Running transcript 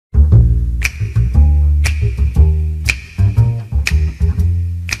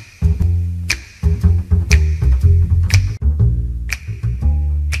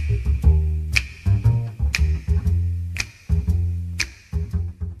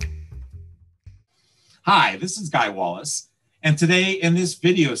Hi, this is Guy Wallace, and today in this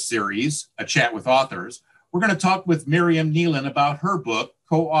video series, A Chat with Authors, we're going to talk with Mirjam Neelen about her book,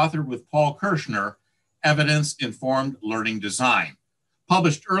 co-authored with Paul Kirschner, Evidence-Informed Learning Design,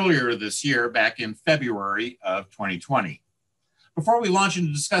 published earlier this year back in February of 2020. Before we launch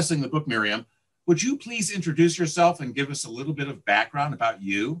into discussing the book, Mirjam, would you please introduce yourself and give us a little bit of background about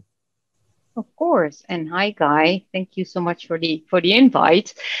you? Of course. And hi, Guy. Thank you so much for the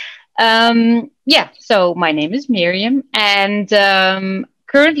invite. So my name is Mirjam, and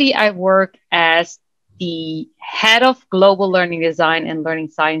currently I work as the head of global learning design and learning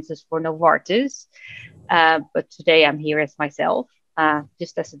sciences for Novartis. But today I'm here as myself,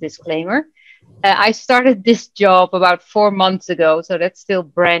 just as a disclaimer. I started this job about 4 months ago, so that's still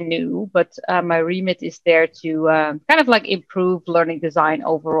brand new. But my remit is there to kind of like improve learning design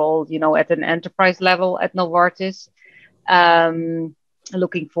overall, at an enterprise level at Novartis.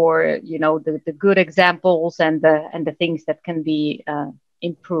 Looking for, the good examples and the things that can be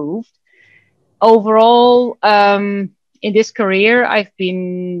improved. Overall, in this career, I've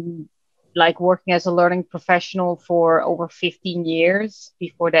been working as a learning professional for over 15 years.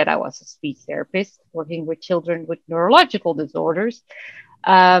 Before that, I was a speech therapist working with children with neurological disorders.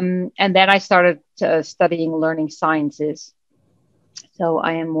 And then I started studying learning sciences. So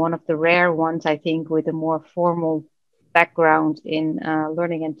I am one of the rare ones, I think, with a more formal background in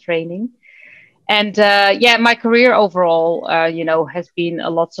learning and training. And my career overall, has been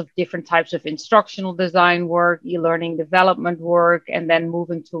lots of different types of instructional design work, e-learning development work, and then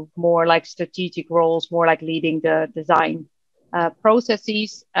moving to more like strategic roles, more like leading the design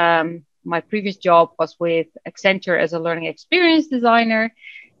processes. My previous job was with Accenture as a learning experience designer.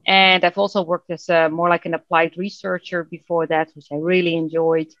 And I've also worked as more like an applied researcher before that, which I really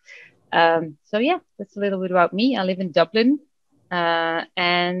enjoyed. That's a little bit about me. I live in Dublin.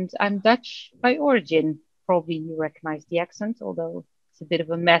 And I'm Dutch by origin. Probably you recognize the accent, although it's a bit of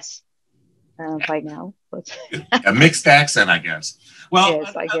a mess by now. But a mixed accent, I guess. Well,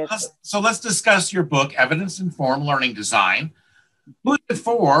 yes, I guess. Let's discuss your book, Evidence-Informed Learning Design. Who is it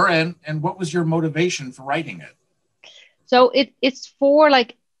for, and what was your motivation for writing it? So it's for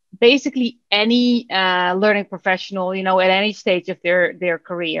basically any learning professional, at any stage of their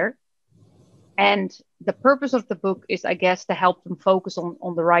career. And the purpose of the book is, I guess, to help them focus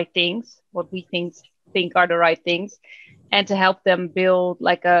on the right things, what we think are the right things, and to help them build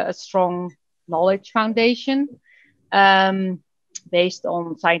a strong knowledge foundation based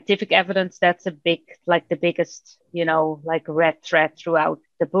on scientific evidence. That's the biggest, red thread throughout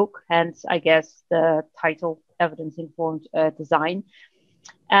the book. Hence, I guess, the title, Evidence-Informed Design.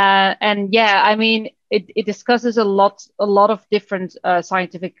 It discusses a lot of different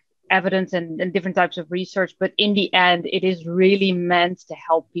scientific evidence and different types of research, but in the end, it is really meant to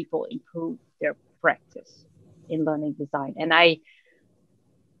help people improve their practice in learning design. And I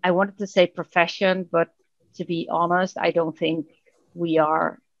wanted to say profession, but to be honest, I don't think we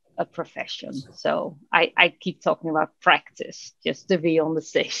are a profession. So I keep talking about practice just to be on the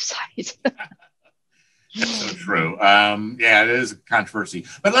safe side. That's so true. It is a controversy,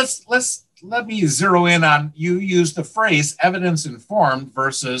 but let me zero in on, you use the phrase evidence-informed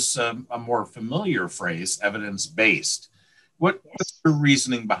versus a more familiar phrase, evidence-based. What's your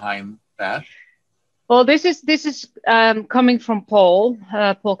reasoning behind that? Well, this is coming from Paul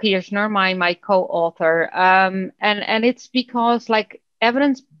Kirschner, my co-author, and it's because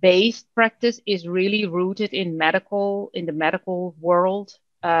evidence-based practice is really rooted in the medical world,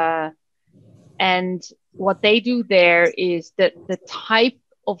 and what they do there is that the type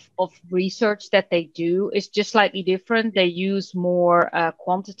of research that they do is just slightly different. They use more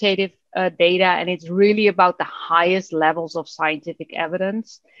quantitative data, and it's really about the highest levels of scientific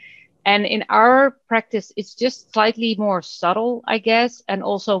evidence. And in our practice, it's just slightly more subtle, I guess, and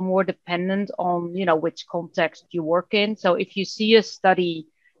also more dependent on, which context you work in. So if you see a study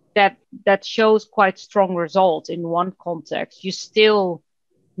that shows quite strong results in one context, you still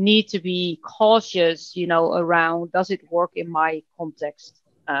need to be cautious, around, does it work in my context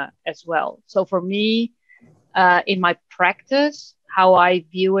as well? So for me, in my practice, how I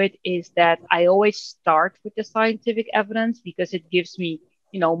view it is that I always start with the scientific evidence because it gives me,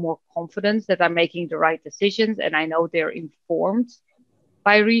 more confidence that I'm making the right decisions and I know they're informed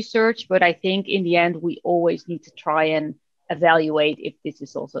by research. But I think in the end, we always need to try and evaluate if this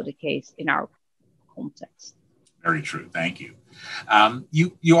is also the case in our context. Very true. Thank you.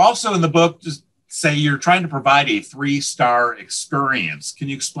 You also in the book just say you're trying to provide a 3-star experience. Can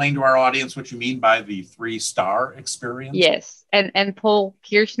you explain to our audience what you mean by the 3-star experience? Yes. And Paul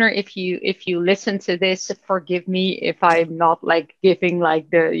Kirschner, if you listen to this, forgive me if I'm not giving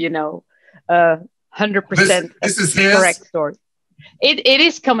the 100% This is his correct story. It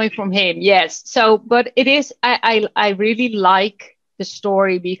is coming from him, yes. So, but it is, I really like the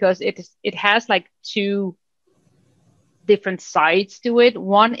story because it has like two different sides to it.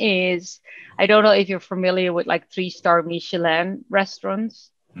 One is, I don't know if you're familiar with like 3-star Michelin restaurants.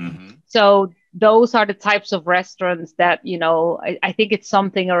 Mm-hmm. So those are the types of restaurants that, you know, I think it's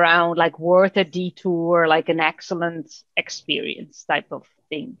something around like worth a detour, like an excellent experience type of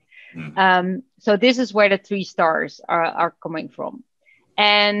thing. Mm-hmm. So this is where the 3 stars are coming from.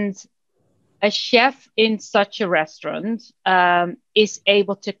 And a chef in such a restaurant is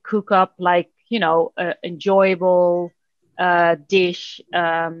able to cook up like, you know, enjoyable dish,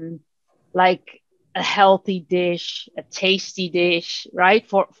 like a healthy dish, a tasty dish, right?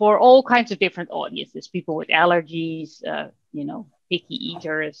 For all kinds of different audiences, people with allergies, you know, picky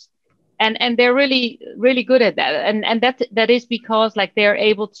eaters. And they're really, really good at that. And that is because like they're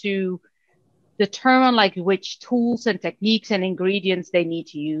able to determine like which tools and techniques and ingredients they need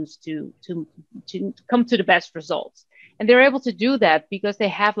to use to come to the best results. And they're able to do that because they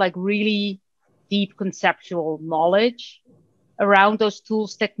have like really deep conceptual knowledge around those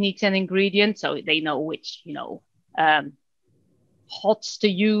tools, techniques, and ingredients. So they know which, you know, hots to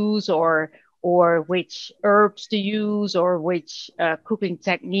use, or which herbs to use, or which cooking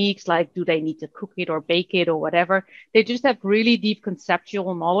techniques, like do they need to cook it or bake it or whatever. They just have really deep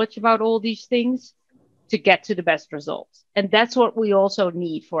conceptual knowledge about all these things to get to the best results. And that's what we also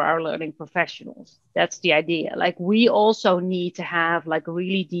need for our learning professionals. That's the idea. Like we also need to have like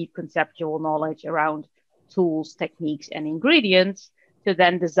really deep conceptual knowledge around tools, techniques, and ingredients to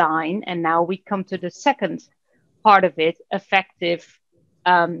then design. And now we come to the second part of it, effective,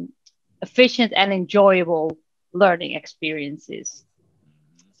 efficient and enjoyable learning experiences.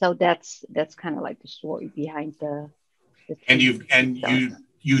 So that's kind of like the story behind the and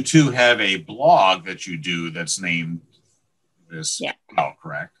you too have a blog that you do that's named this. Yeah. Oh,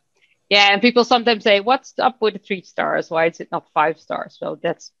 correct. Yeah, and people sometimes say, "What's up with the 3 stars? Why is it not 5 stars?" So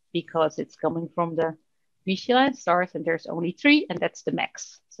that's because it's coming from the Michelin stars, and there's only 3, and that's the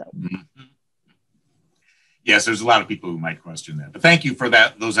max. So. Mm-hmm. Yes, there's a lot of people who might question that, but thank you for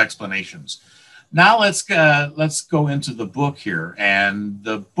those explanations. Now let's go into the book here, and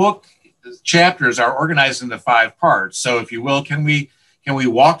the book chapters are organized into 5 parts. So, if you will, can we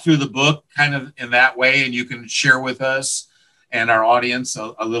walk through the book kind of in that way, and you can share with us and our audience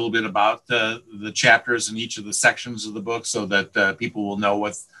a little bit about the chapters in each of the sections of the book, so that people will know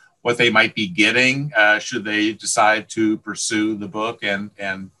what they might be getting should they decide to pursue the book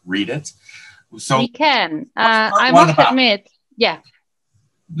and read it. So we can. I must admit, yeah.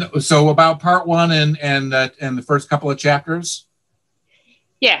 So about part 1 and the first couple of chapters.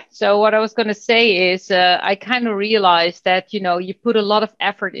 Yeah. So what I was going to say is, I kind of realized that, you know, you put a lot of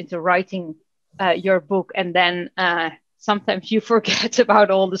effort into writing your book, and then sometimes you forget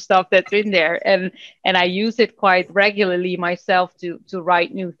about all the stuff that's in there. And I use it quite regularly myself to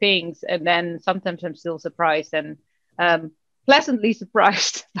write new things, and then sometimes I'm still surprised and pleasantly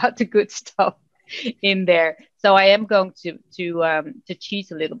surprised about the good stuff in there. So I am going to cheat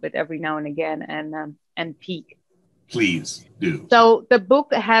a little bit every now and again and peek. Please do. So the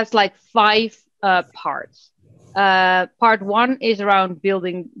book has like 5 parts. Part 1 is around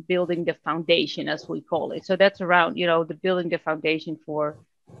building the foundation, as we call it. So that's around, you know, the building the foundation for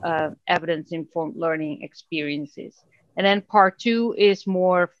evidence-informed learning experiences. And then part 2 is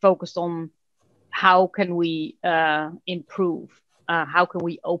more focused on how can we improve, how can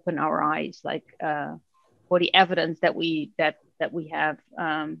we open our eyes, like for the evidence that we have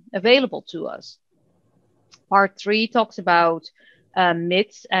available to us. Part 3 talks about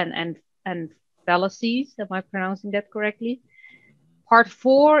myths and fallacies. Am I pronouncing that correctly? Part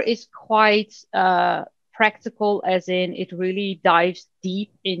 4 is quite practical, as in it really dives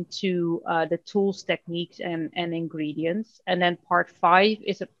deep into the tools, techniques, and ingredients. And then part 5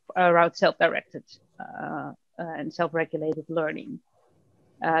 is around self-directed and self-regulated learning,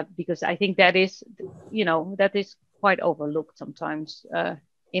 because I think that is, you know, that is quite overlooked sometimes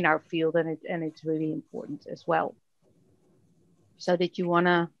in our field, and it's really important as well. So did you want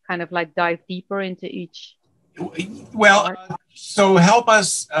to kind of like dive deeper into each? Well, so help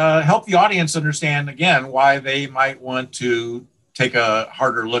the audience understand again why they might want to take a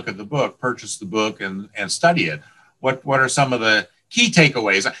harder look at the book, purchase the book, and study it. What are some of the key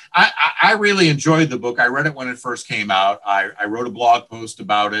takeaways? I really enjoyed the book. I read it when it first came out. I wrote a blog post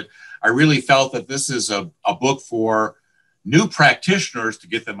about it. I really felt that this is a book for new practitioners to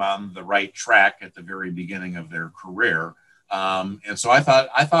get them on the right track at the very beginning of their career. And so I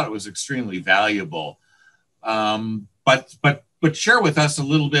thought it was extremely valuable. But but share with us a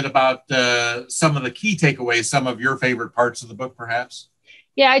little bit about some of the key takeaways, some of your favorite parts of the book, perhaps.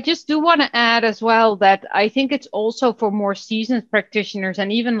 Yeah, I just do want to add as well that I think it's also for more seasoned practitioners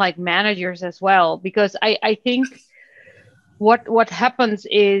and even like managers as well, because I think what happens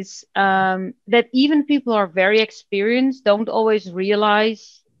is that even people who are very experienced don't always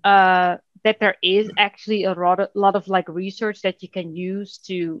realize that there is actually a lot of like research that you can use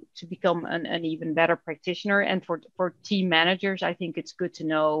to become an even better practitioner. And for team managers, I think it's good to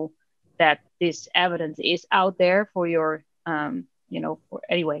know that this evidence is out there for your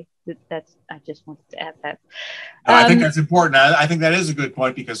anyway, that's I just wanted to add that. No, I think that's important. I think that is a good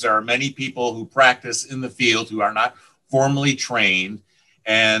point, because there are many people who practice in the field who are not formally trained,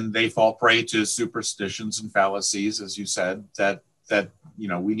 and they fall prey to superstitions and fallacies, as you said, that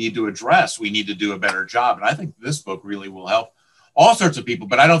we need to address. We need to do a better job. And I think this book really will help all sorts of people,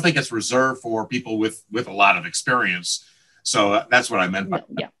 but I don't think it's reserved for people with a lot of experience. So that's what I meant by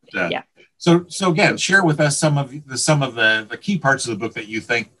that. Yeah. So again, share with us some of the key parts of the book that you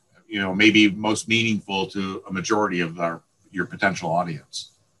think maybe most meaningful to a majority of your potential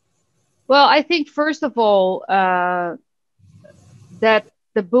audience. Well, I think first of all that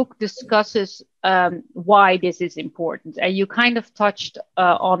the book discusses why this is important, and you kind of touched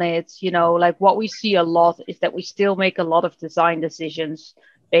on it. Like what we see a lot is that we still make a lot of design decisions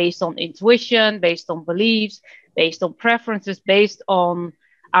based on intuition, based on beliefs, based on preferences, based on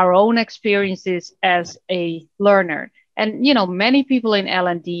our own experiences as a learner. And, many people in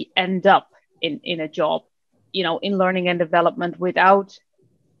L&D end up in a job, in learning and development without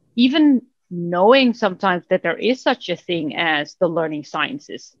even knowing sometimes that there is such a thing as the learning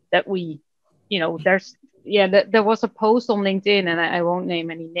sciences, that there was a post on LinkedIn, and I won't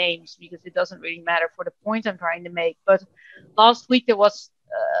name any names because it doesn't really matter for the point I'm trying to make. But last week there was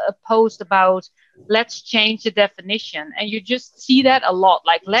a post about let's change the definition, and you just see that a lot,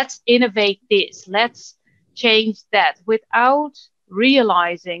 like let's innovate this, let's change that, without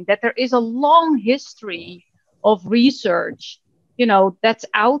realizing that there is a long history of research that's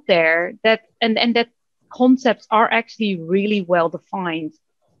out there, that and that concepts are actually really well defined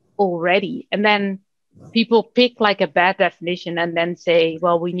already. And then people pick like a bad definition and then say,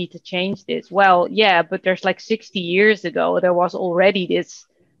 well, we need to change this. Well, yeah, but there's like 60 years ago, there was already this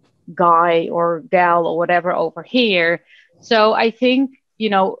guy or gal or whatever over here. So I think,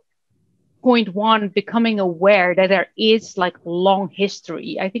 point one, becoming aware that there is like long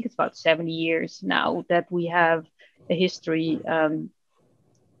history. I think it's about 70 years now that we have a history to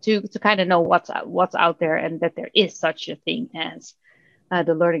kind of know what's out there, and that there is such a thing as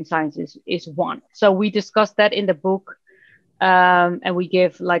the learning sciences is one. So we discussed that in the book, and we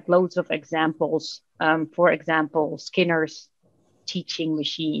give like loads of examples. For example, Skinner's teaching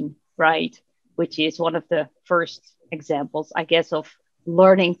machine, right? Which is one of the first examples, I guess, of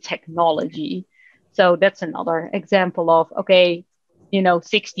learning technology. So that's another example of,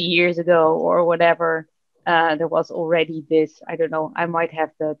 60 years ago or whatever, there was already this, I don't know, I might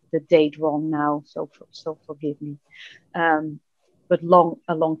have the date wrong now, so forgive me. But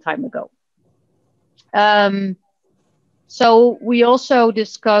a long time ago. So we also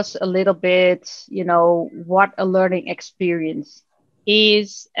discuss a little bit, what a learning experience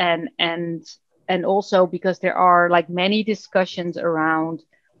is, and also because there are like many discussions around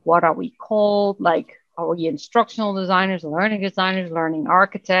what are we called, like are we instructional designers, learning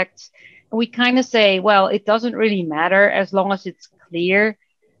architects? And we kind of say, well, it doesn't really matter as long as it's clear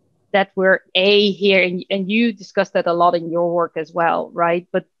that we're here, and you discussed that a lot in your work as well, right?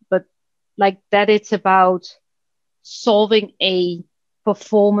 But like that it's about solving a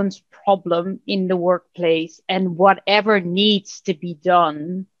performance problem in the workplace, and whatever needs to be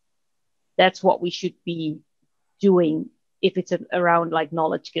done, that's what we should be doing if it's around like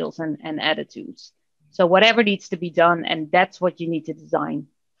knowledge, skills, and attitudes. So whatever needs to be done, and that's what you need to design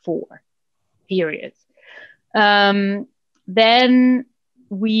for, period. Then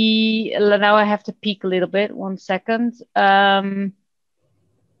now I have to peek a little bit, 1 second.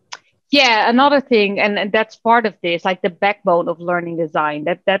 Another thing, and that's part of this, like the backbone of learning design,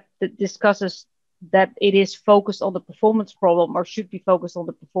 that discusses that it is focused on the performance problem, or should be focused on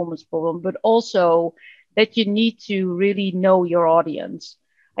the performance problem, but also that you need to really know your audience.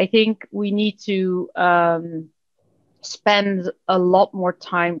 I think we need to spend a lot more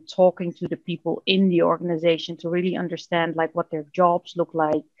time talking to the people in the organization to really understand like what their jobs look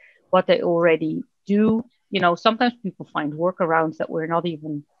like, what they already do. Sometimes people find workarounds that we're not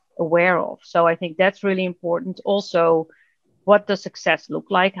even aware of. So I think that's really important. Also, what does success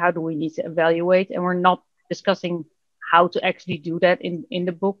look like? How do we need to evaluate? And we're not discussing how to actually do that in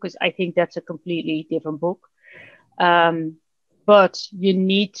the book, because I think that's a completely different book. but you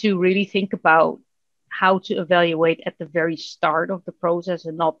need to really think about how to evaluate at the very start of the process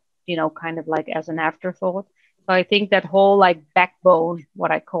and not, kind of like as an afterthought. So I think that whole like backbone,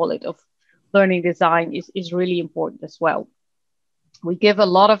 what I call it, of learning design is really important as well. We give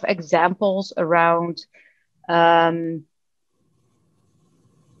a lot of examples around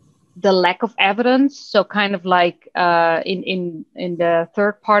the lack of evidence. So kind of like in the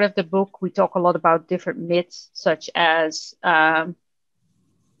third part of the book, we talk a lot about different myths, such as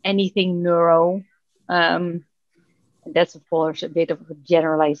anything neuro. That's of course a bit of a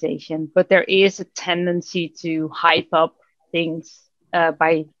generalization, but there is a tendency to hype up things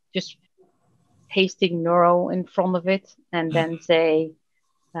by just pasting neuro in front of it and then say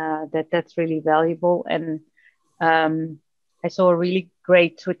that that's really valuable. And I saw a really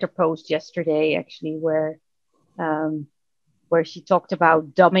great Twitter post yesterday, actually, where she talked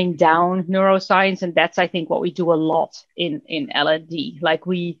about dumbing down neuroscience, and that's I think what we do a lot in L&D. Like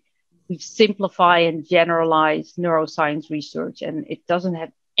we simplify and generalize neuroscience research, and it doesn't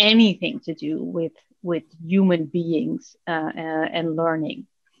have anything to do with human beings and learning.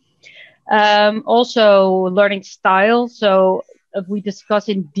 Also, learning style. So we discuss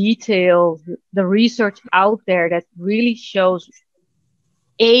in detail the research out there that really shows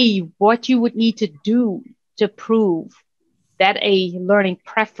what you would need to do to prove that a learning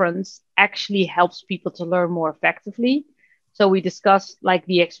preference actually helps people to learn more effectively. So we discuss like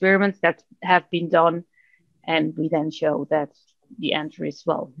the experiments that have been done, and we then show that the answer is,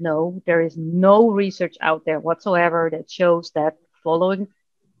 well, no, there is no research out there whatsoever that shows that following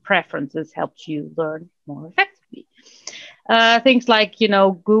preferences helps you learn more effectively. Things like,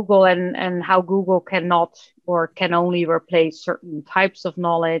 Google and how Google cannot or can only replace certain types of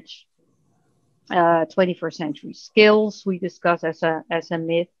knowledge. 21st century skills we discuss as a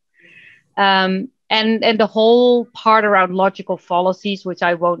myth. And the whole part around logical fallacies, which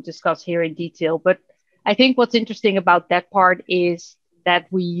I won't discuss here in detail, but I think what's interesting about that part is that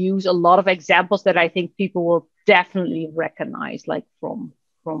we use a lot of examples that I think people will definitely recognize, like from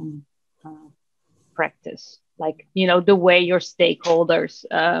practice, like, the way your stakeholders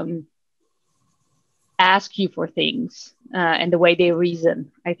ask you for things and the way they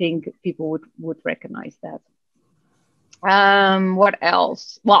reason. I think people would recognize that. What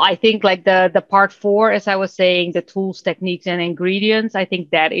else? Well, I think like the part 4, as I was saying, the tools, techniques, and ingredients, I think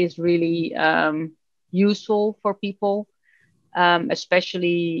that is really useful for people,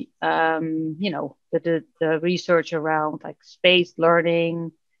 especially, the research around like spaced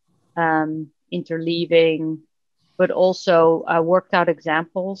learning, interleaving, but also worked out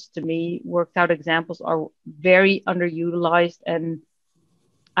examples. To me, worked out examples are very underutilized. And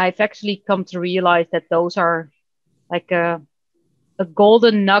I've actually come to realize that those are like a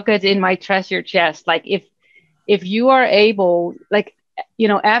golden nugget in my treasure chest. Like if you are able, like,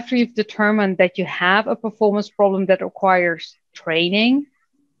 after you've determined that you have a performance problem that requires training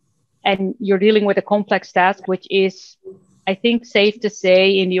and you're dealing with a complex task, which is, I think, safe to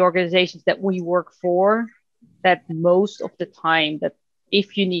say in the organizations that we work for, that most of the time that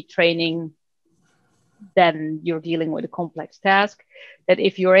if you need training, then you're dealing with a complex task. That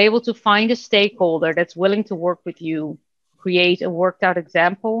if you're able to find a stakeholder that's willing to work with you, create a worked out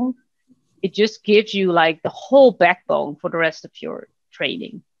example, it just gives you like the whole backbone for the rest of your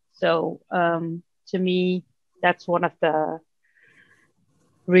training. So to me, that's one of the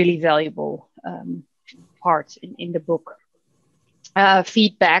really valuable parts in the book.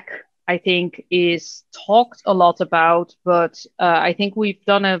 Feedback, I think, is talked a lot about, but I think we've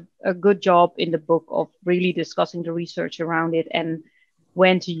done a good job in the book of really discussing the research around it and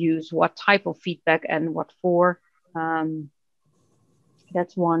when to use what type of feedback and what for.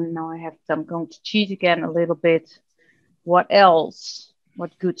 That's one. Now I'm going to cheat again a little bit. What else?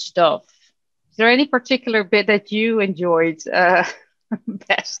 What good stuff? Is there any particular bit that you enjoyed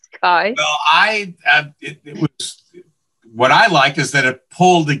best, Kai? Well, it was, what I liked is that it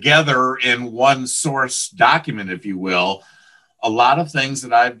pulled together in one source document, if you will, a lot of things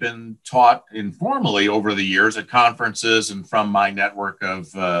that I've been taught informally over the years at conferences and from my network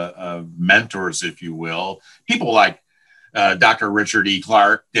of mentors, if you will. People like Dr. Richard E.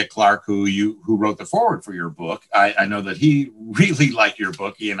 Clark, Dick Clark, who wrote the foreword for your book. I know that he really liked your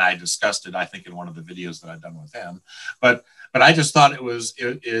book. He and I discussed it, I think, in one of the videos that I've done with him. But I just thought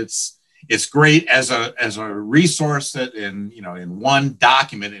it's great as a resource that in one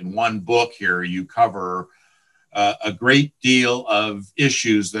document, in one book here, you cover a great deal of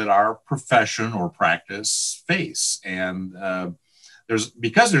issues that our profession or practice face. And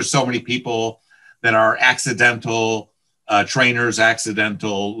because there's so many people that are accidental trainers,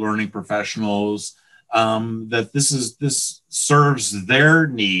 accidental learning professionals, that this serves their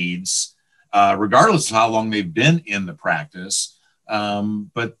needs, regardless of how long they've been in the practice.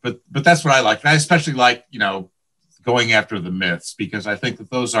 But that's what I like. And I especially like, going after the myths, because I think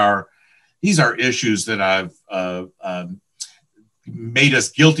that these are issues that I've made us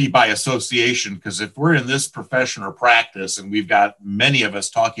guilty by association. Because if we're in this profession or practice and we've got many of us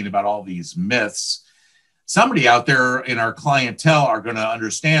talking about all these myths, somebody out there in our clientele are going to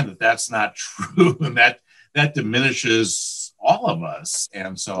understand that that's not true, and that diminishes all of us.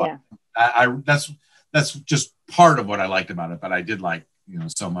 And so Yeah. I that's just part of what I liked about it, but I did like,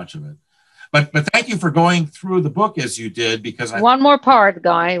 so much of it. But thank you for going through the book as you did, because one more part,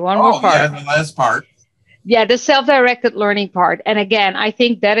 Guy. One more part. Yeah, the last part. Yeah, the self-directed learning part. And again, I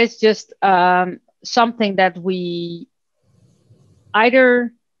think that is just something that we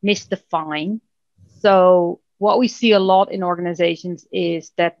either misdefine. So what we see a lot in organizations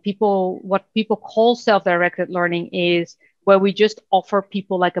is that what people call self-directed learning is where we just offer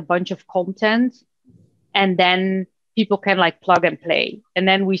people like a bunch of content, and then people can like plug and play. And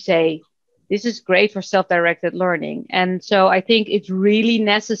then we say, this is great for self-directed learning. And so I think it's really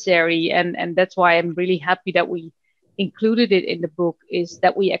necessary. And that's why I'm really happy that we included it in the book, is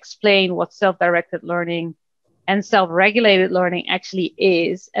that we explain what self-directed learning and self-regulated learning actually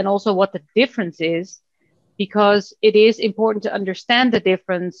is, and also what the difference is, because it is important to understand the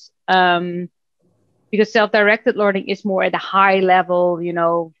difference. Because self-directed learning is more at a high level,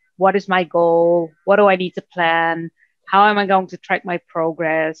 what is my goal? What do I need to plan? How am I going to track my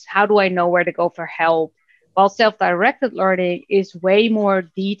progress? How do I know where to go for help? While self-directed learning is way more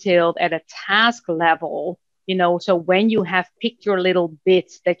detailed at a task level, so when you have picked your little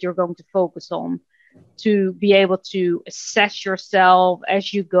bits that you're going to focus on, to be able to assess yourself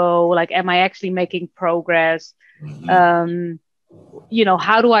as you go, like, am I actually making progress? Mm-hmm.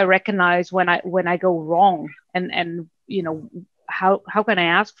 How do I recognize when I go wrong? And how can I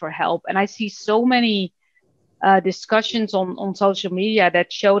ask for help? And I see so many discussions on social media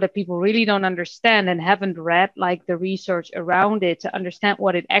that show that people really don't understand and haven't read like the research around it to understand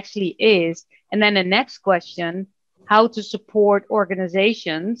what it actually is. And then the next question, how to support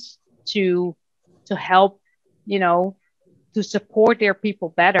organizations to help, to support their people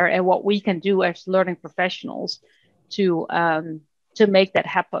better, and what we can do as learning professionals to make that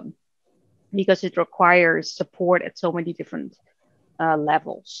happen, because it requires support at so many different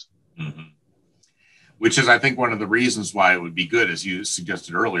levels. Mm-hmm. Which is, I think, one of the reasons why it would be good, as you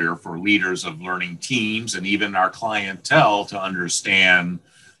suggested earlier, for leaders of learning teams and even our clientele to understand,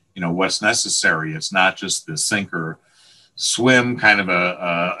 what's necessary. It's not just the sink or swim kind of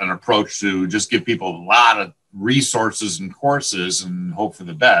an approach to just give people a lot of resources and courses and hope for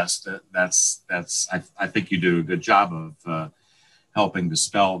the best. I think you do a good job of helping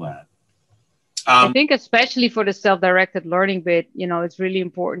dispel that. I think especially for the self-directed learning bit, it's really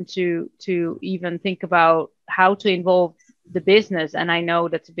important to even think about how to involve the business. And I know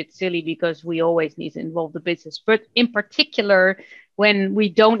that's a bit silly because we always need to involve the business, but in particular, when we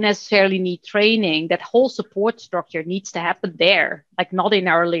don't necessarily need training, that whole support structure needs to happen there, like not in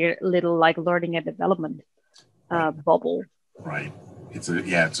our little like learning and development bubble. Right. It's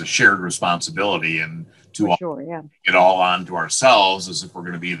a shared responsibility, and to get all onto ourselves as if we're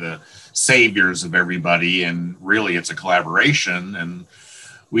going to be the saviors of everybody. And really, it's a collaboration, and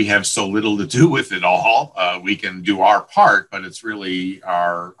we have so little to do with it all. We can do our part, but it's really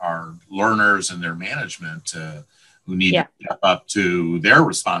our learners and their management who need to step up to their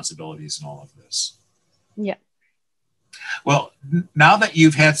responsibilities in all of this. Yeah. Well, now that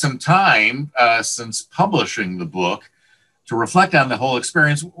you've had some time since publishing the book to reflect on the whole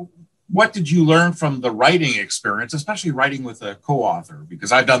experience, what did you learn from the writing experience, especially writing with a co-author?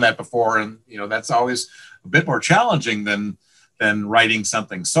 Because I've done that before, and that's always a bit more challenging than writing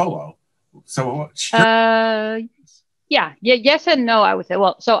something solo. So yes and no, I would say.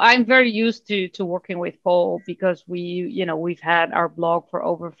 Well, so I'm very used to working with Paul, because we've had our blog for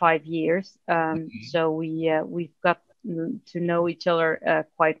over 5 years. So we've got to know each other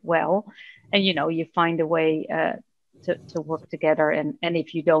quite well, and you find a way to work together, and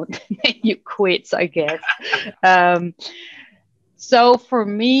if you don't, then you quit, I guess. So for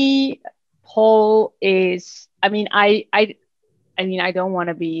me, Paul is, I don't want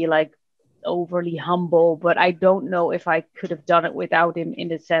to be like overly humble, but I don't know if I could have done it without him, in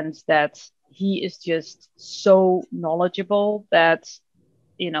the sense that he is just so knowledgeable that,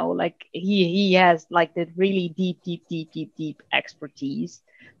 like he has like the really deep expertise.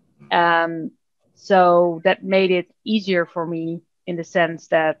 So that made it easier for me, in the sense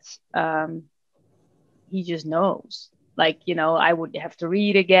that he just knows. like, you know, I would have to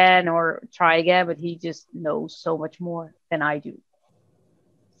read again or try again, but he just knows so much more than I do.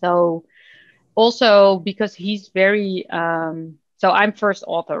 So also because he's very, so I'm first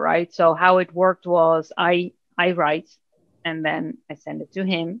author, right? So how it worked was I write and then I send it to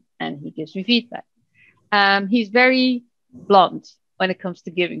him and he gives me feedback. He's very blunt when it comes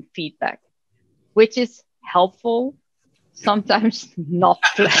to giving feedback, which is helpful, sometimes not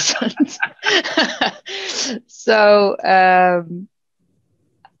pleasant. So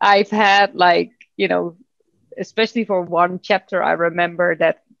I've had, like, you know, especially for one chapter, I remember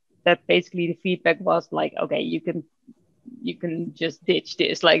that basically the feedback was like, okay, you can just ditch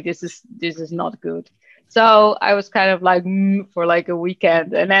this. Like, this is not good. So I was kind of like for like a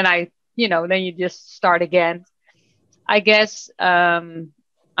weekend, and then then you just start again. I guess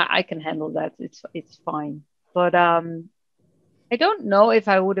I can handle that. It's fine. But I don't know if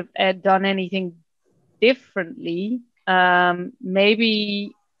I would have done anything differently.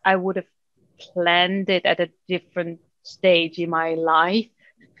 Maybe I would have planned it at a different stage in my life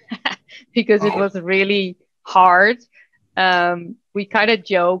because it was really hard. We kind of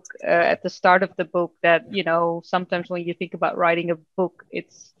joke at the start of the book that, you know, sometimes when you think about writing a book,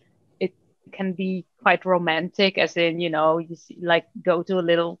 it can be quite romantic, as in, you know, you see, like, go to a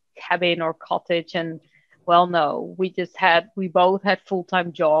little cabin or cottage, and well, no, we both had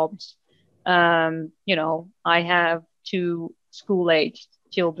full-time jobs. You know, I have 2 school-aged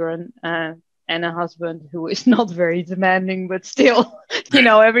children and a husband who is not very demanding, but still, you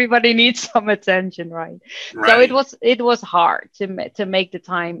know, everybody needs some attention, right? So it was hard to make the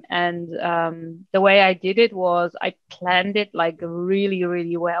time, and the way I did it was I planned it like really,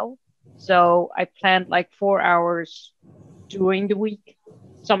 really well. So I planned like 4 hours during the week,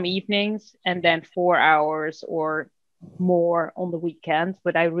 some evenings, and then 4 hours or more on the weekend.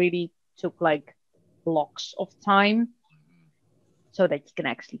 But I really took like blocks of time so that you can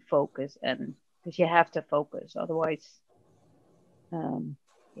actually focus, and because you have to focus, otherwise,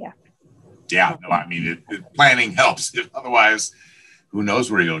 Yeah, no, I mean, planning helps. Otherwise, who knows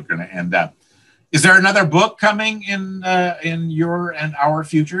where you're going to end up. Is there another book coming in your and our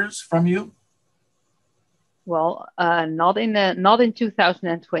futures from you? Well, not in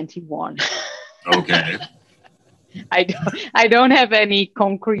 2021. Okay. I don't have any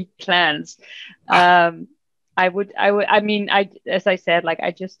concrete plans. I mean, as I said, like,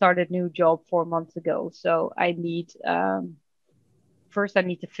 I just started a new job 4 months ago, so I need first I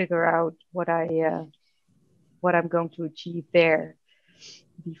need to figure out what I'm going to achieve there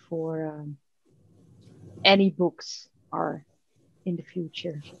before any books are in the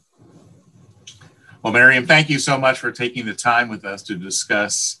future. Well, Mirjam, thank you so much for taking the time with us to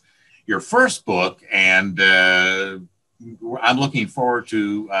discuss your first book, and I'm looking forward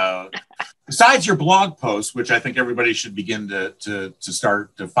to, besides your blog posts, which I think everybody should begin to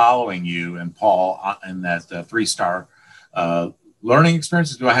start following you and Paul in that 3-star learning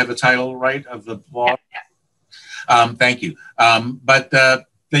experiences. Do I have the title right of the blog? Yeah. Thank you. But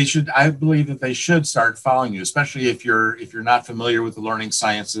they should, I believe that they should start following you, especially if you're not familiar with the learning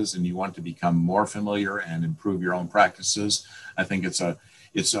sciences and you want to become more familiar and improve your own practices. I think it's a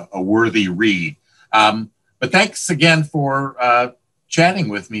worthy read. But thanks again for chatting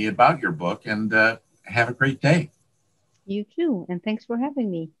with me about your book, and have a great day. You too, and thanks for having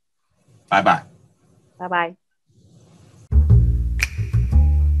me. Bye-bye. Bye-bye.